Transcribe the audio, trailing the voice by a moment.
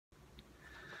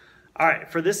All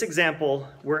right, for this example,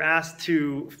 we're asked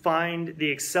to find the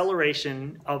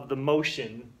acceleration of the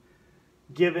motion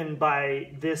given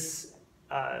by this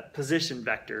position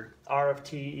vector. R of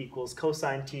t equals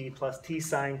cosine t plus t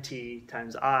sine t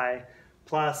times I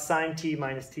plus sine t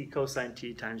minus t cosine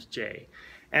t times j.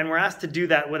 And we're asked to do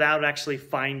that without actually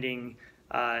finding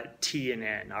t and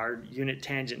n, our unit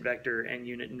tangent vector and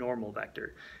unit normal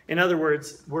vector. In other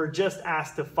words, we're just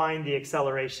asked to find the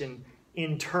acceleration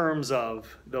in terms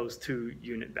of those two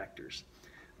unit vectors.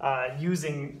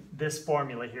 Using this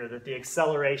formula here, that the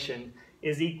acceleration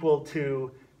is equal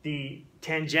to the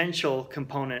tangential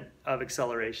component of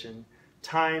acceleration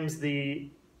times the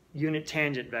unit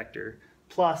tangent vector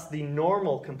plus the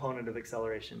normal component of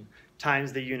acceleration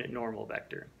times the unit normal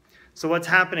vector. So what's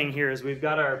happening here is we've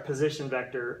got our position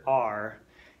vector r,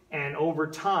 and over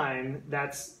time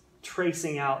that's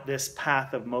tracing out this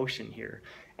path of motion here.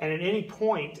 And at any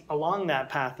point along that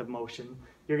path of motion,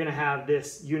 you're going to have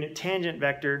this unit tangent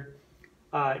vector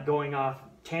going off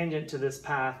tangent to this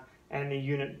path, and the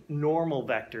unit normal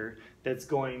vector that's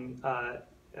going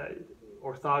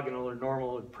orthogonal or normal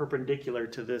or perpendicular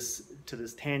to this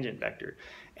tangent vector.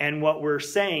 And what we're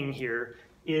saying here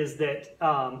is that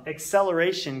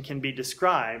acceleration can be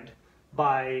described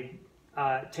by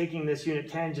taking this unit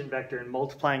tangent vector and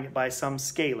multiplying it by some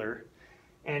scalar,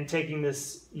 and taking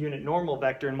this unit normal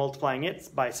vector and multiplying it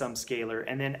by some scalar,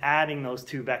 and then adding those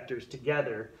two vectors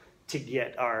together to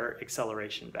get our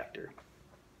acceleration vector.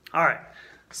 All right,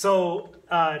 so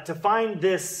to find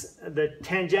the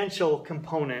tangential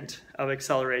component of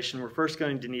acceleration, we're first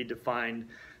going to need to find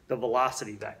the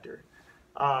velocity vector.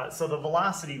 So the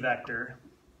velocity vector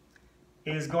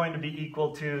is going to be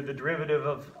equal to the derivative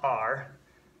of r.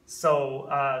 So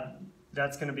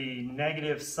that's going to be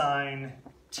negative sine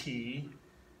t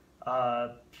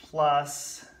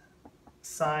plus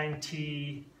sine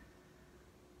t,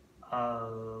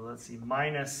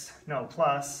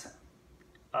 plus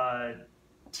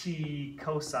t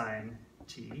cosine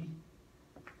t,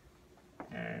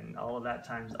 and all of that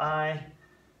times I,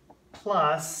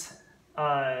 plus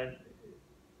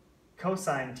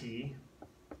cosine t,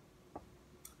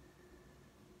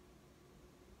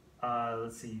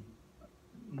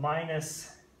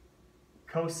 minus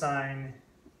cosine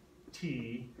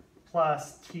t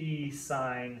plus t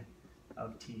sine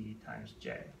of t times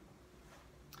j.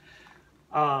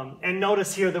 And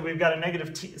notice here that we've got a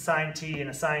negative sine t and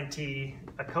a sine t,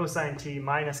 a cosine t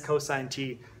minus cosine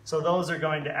t. So those are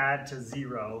going to add to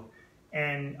 0.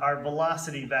 And our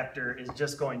velocity vector is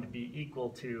just going to be equal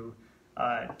to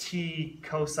t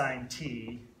cosine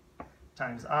t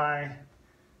times I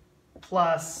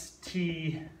plus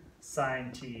t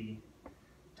sine t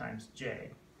times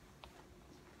j.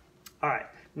 All right,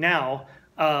 now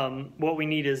what we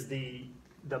need is the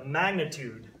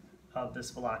magnitude of this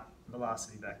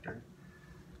velocity vector,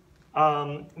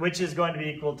 which is going to be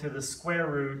equal to the square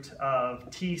root of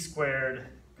t squared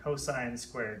cosine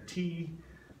squared t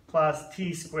plus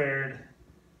t squared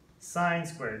sine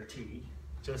squared t,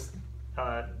 just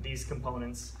these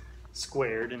components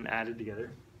squared and added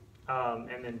together,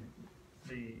 and then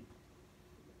the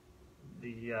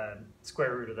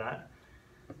square root of that.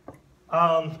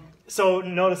 So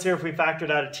notice here, if we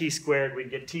factored out a t squared, we'd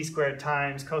get t squared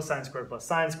times cosine squared plus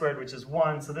sine squared, which is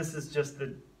 1. So this is just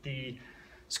the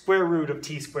square root of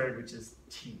t squared, which is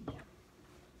t.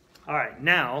 All right,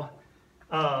 now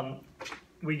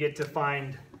we get to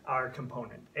find our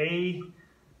component. A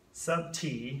sub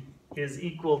t is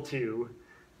equal to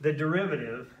the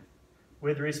derivative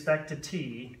with respect to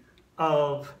t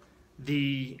of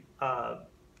the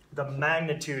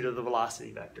magnitude of the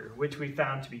velocity vector, which we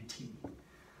found to be t.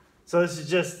 So this is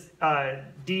just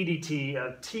d dt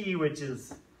of t, which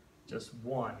is just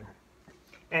 1.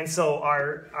 And so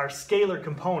our scalar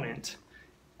component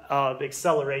of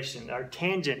acceleration, our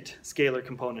tangent scalar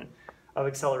component of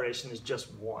acceleration is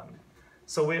just 1.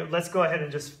 So let's go ahead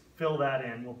and just fill that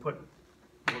in. We'll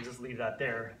just leave that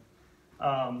there.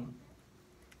 And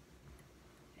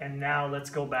now let's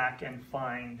go back and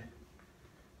find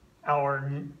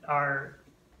our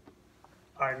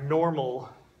normal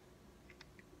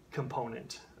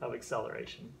component of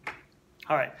acceleration.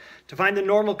 All right, to find the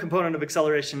normal component of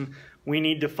acceleration, we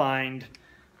need to find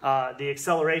the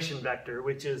acceleration vector,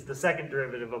 which is the second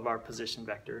derivative of our position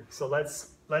vector. So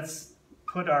let's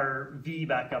put our v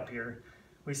back up here.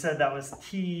 We said that was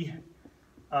t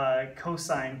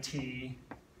cosine t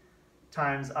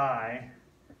times I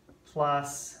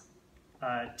plus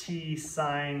t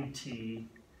sine t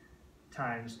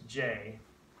times j.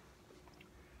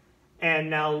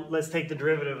 And now let's take the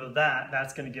derivative of that.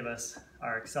 That's going to give us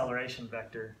our acceleration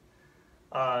vector.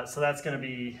 So that's going to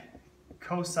be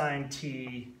cosine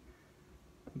t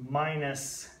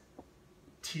minus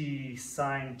t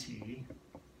sine t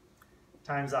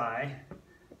times I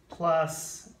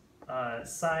plus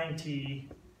sine t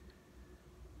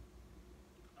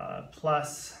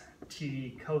plus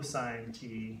t cosine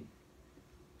t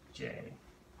j.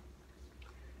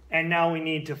 And now we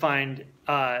need to find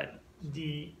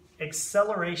the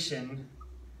acceleration,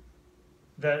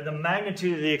 the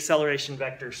magnitude of the acceleration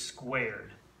vector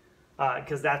squared,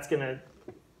 because that's going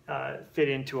to fit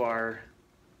into our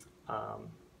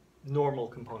normal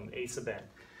component, a sub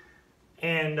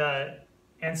n.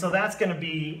 And so that's going to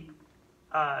be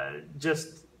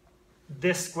just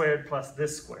this squared plus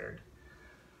this squared.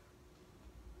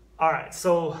 All right,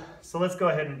 so let's go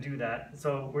ahead and do that.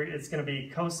 So it's going to be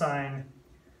cosine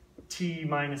t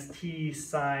minus t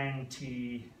sine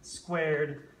t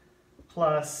squared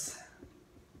plus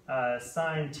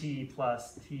sine t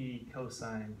plus t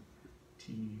cosine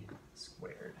t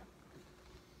squared.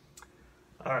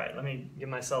 All right, let me give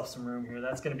myself some room here.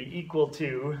 That's going to be equal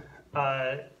to,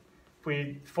 if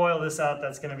we FOIL this out,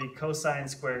 that's going to be cosine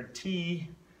squared t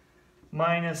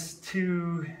minus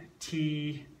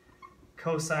 2t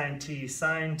cosine t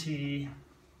sine t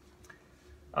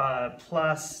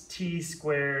plus t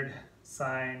squared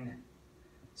sine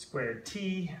squared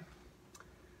t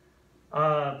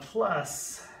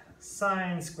plus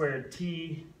sine squared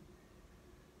t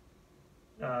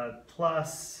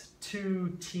plus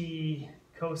 2t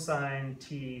cosine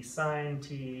t sine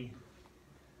t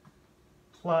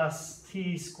plus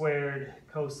t squared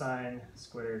cosine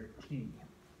squared t.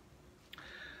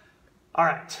 All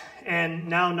right, and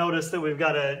now notice that we've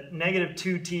got a negative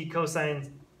 2t cosine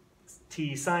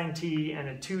t sine t and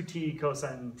a 2t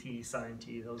cosine t sine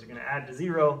t. Those are going to add to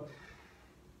 0.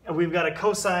 And we've got a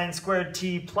cosine squared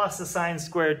t plus a sine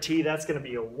squared t. That's going to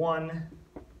be a 1.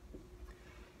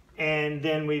 And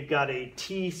then we've got a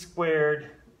t squared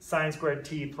sine squared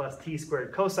t plus t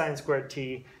squared cosine squared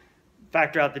t.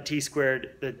 Factor out the t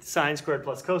squared. The sine squared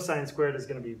plus cosine squared is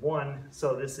going to be 1.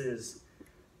 So this is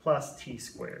plus t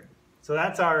squared. So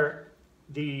that's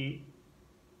the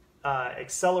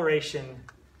acceleration,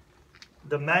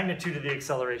 the magnitude of the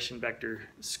acceleration vector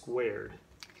squared.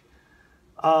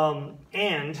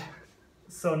 And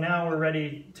so now we're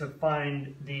ready to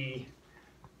find the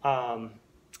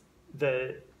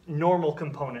normal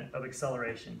component of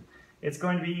acceleration. It's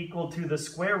going to be equal to the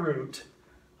square root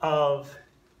of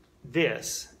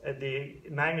this, the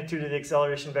magnitude of the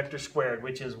acceleration vector squared,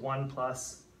 which is 1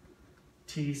 plus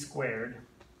t squared.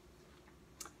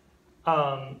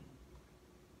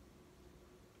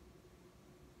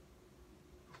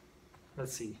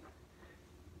 Let's see.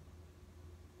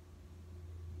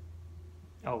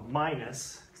 Oh,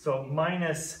 minus. So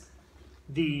minus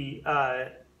the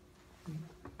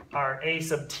our a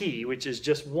sub t, which is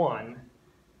just 1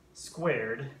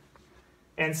 squared.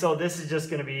 And so this is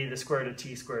just going to be the square root of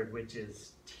t squared, which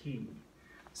is t.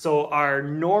 So our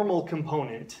normal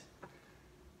component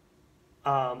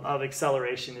of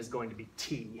acceleration is going to be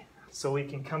t. So we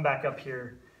can come back up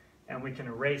here and we can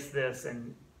erase this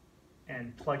and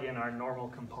plug in our normal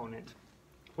component,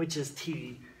 which is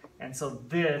t. And so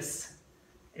this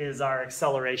is our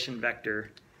acceleration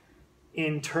vector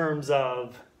in terms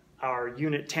of our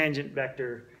unit tangent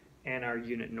vector and our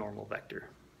unit normal vector.